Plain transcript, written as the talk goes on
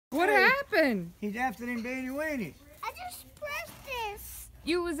What happened? He's after them beanie weenies. I just pressed this.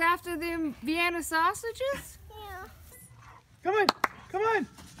 You was after them Vienna sausages? Yeah. Come on, come on.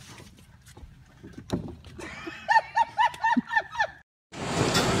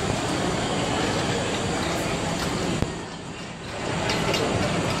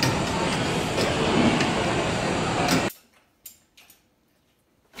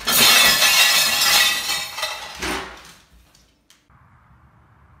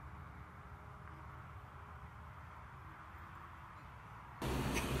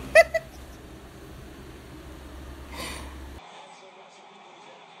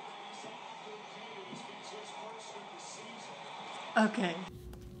 Okay.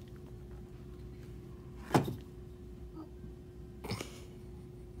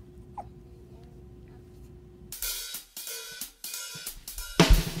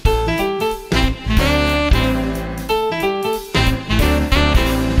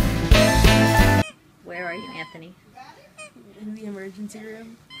 Where are you, Anthony? In the emergency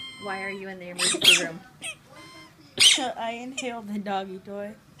room. Why are you in the emergency room? I inhaled the doggy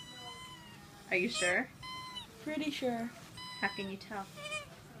toy. Are you sure? Pretty sure. How can you tell?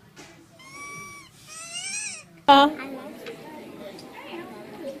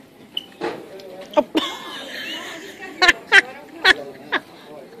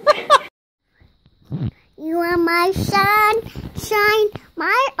 You are my sunshine,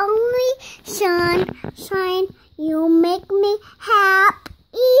 my only sunshine. You make me happy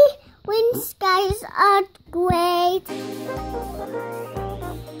when skies are gray.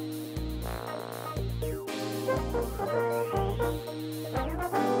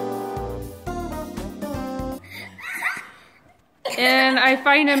 And I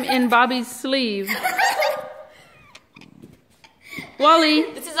find him in Bobby's sleeve. Wally.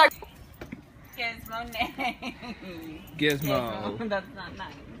 This is our Gizmo name. Gizmo. That's not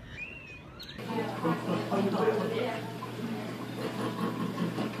nice.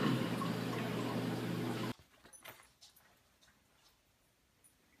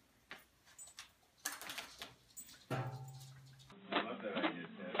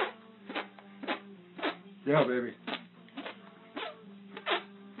 Yeah, baby.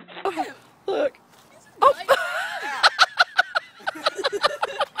 Look. Oh.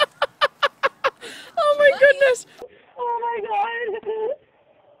 Oh my goodness. Oh my god.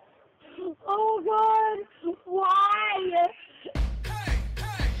 Oh god. Why?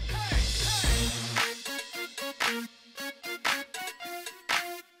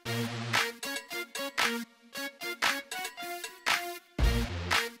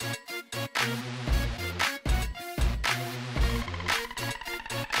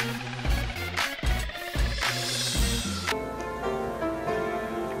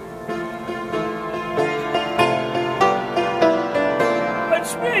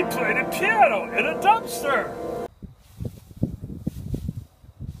 It's me playing piano in a dumpster.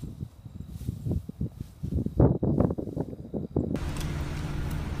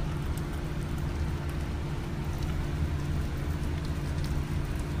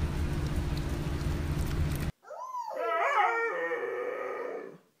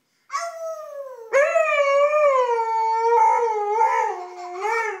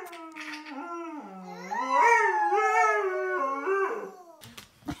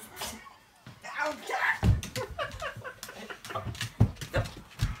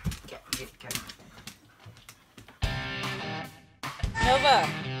 Nova,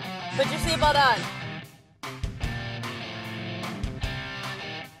 put your seatbelt on.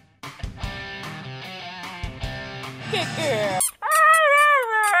 Good girl.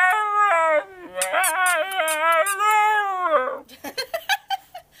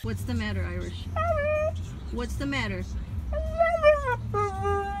 What's the matter, Irish? What's the matter?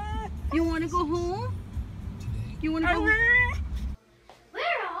 You want to go home? You want to go home? Where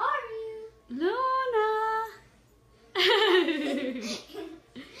are you? Luna!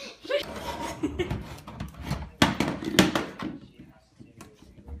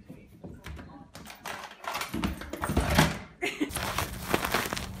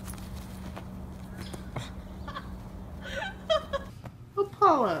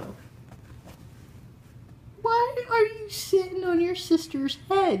 Apollo, why are you sitting on your sister's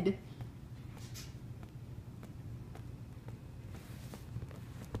head?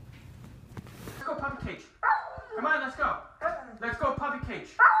 Let's go, Puppy Cage. Come on, let's go. Let's go, Puppy Cage.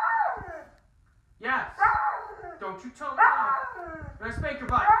 Yes. Don't you tell me no. Let's spank your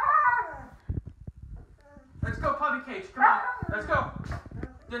butt. Let's go, Puppy Cage. Come on. Let's go.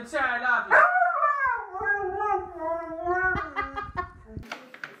 Then say I love you.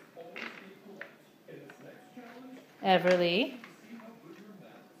 Everly.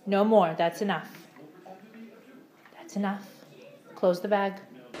 No more. That's enough. That's enough. Close the bag.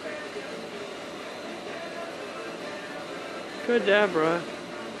 Good job, bro.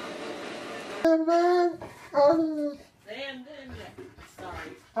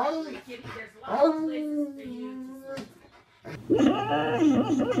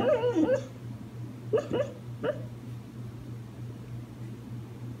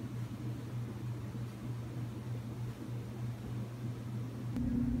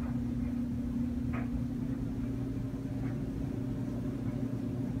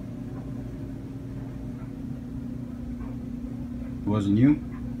 Wasn't you?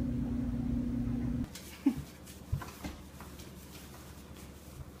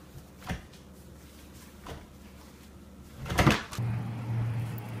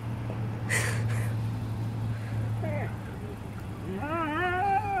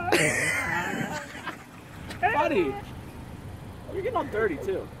 Buddy! You're getting all dirty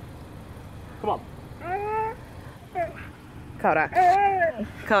too. Come on. Coda.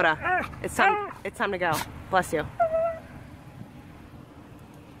 Coda. It's time to go. Bless you.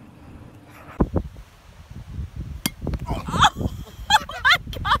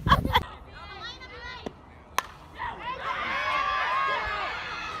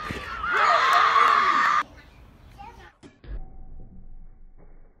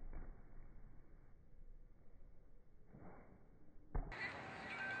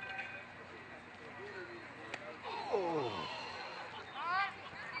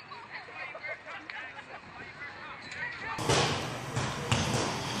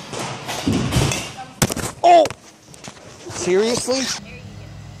 Oh! Seriously?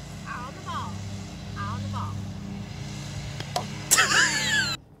 On the ball. On the ball.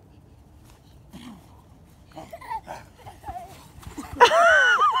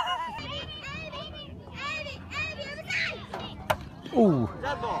 Ooh.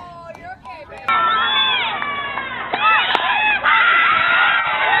 Dead ball.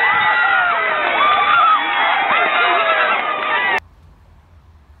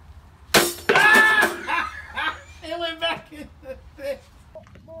 It went back in the thing.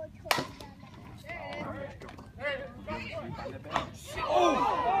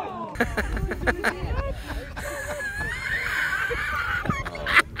 Oh!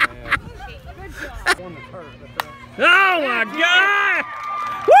 Oh my God!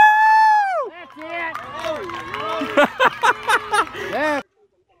 Woo! That's it.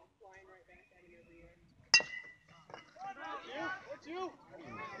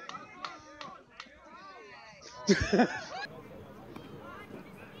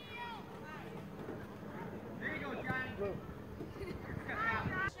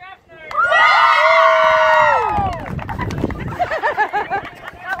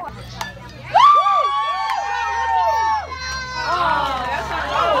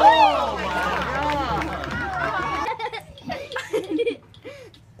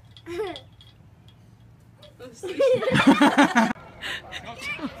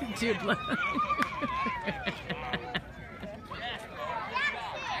 Dude, look.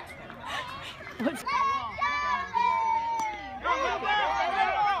 What's... Go!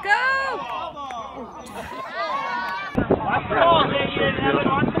 Watch the ball, Evan.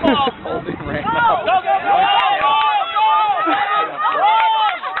 Watch the ball. Holding ran Go, out. go, go, go, go!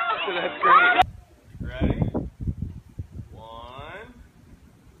 That's great. Ready? 1,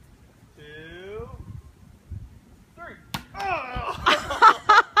 2, 3.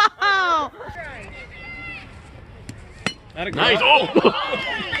 Nice. Oh!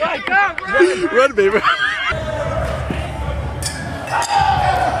 Right, go, Run, baby.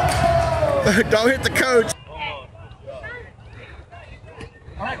 Don't hit the coach.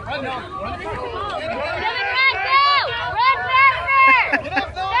 All right, run now.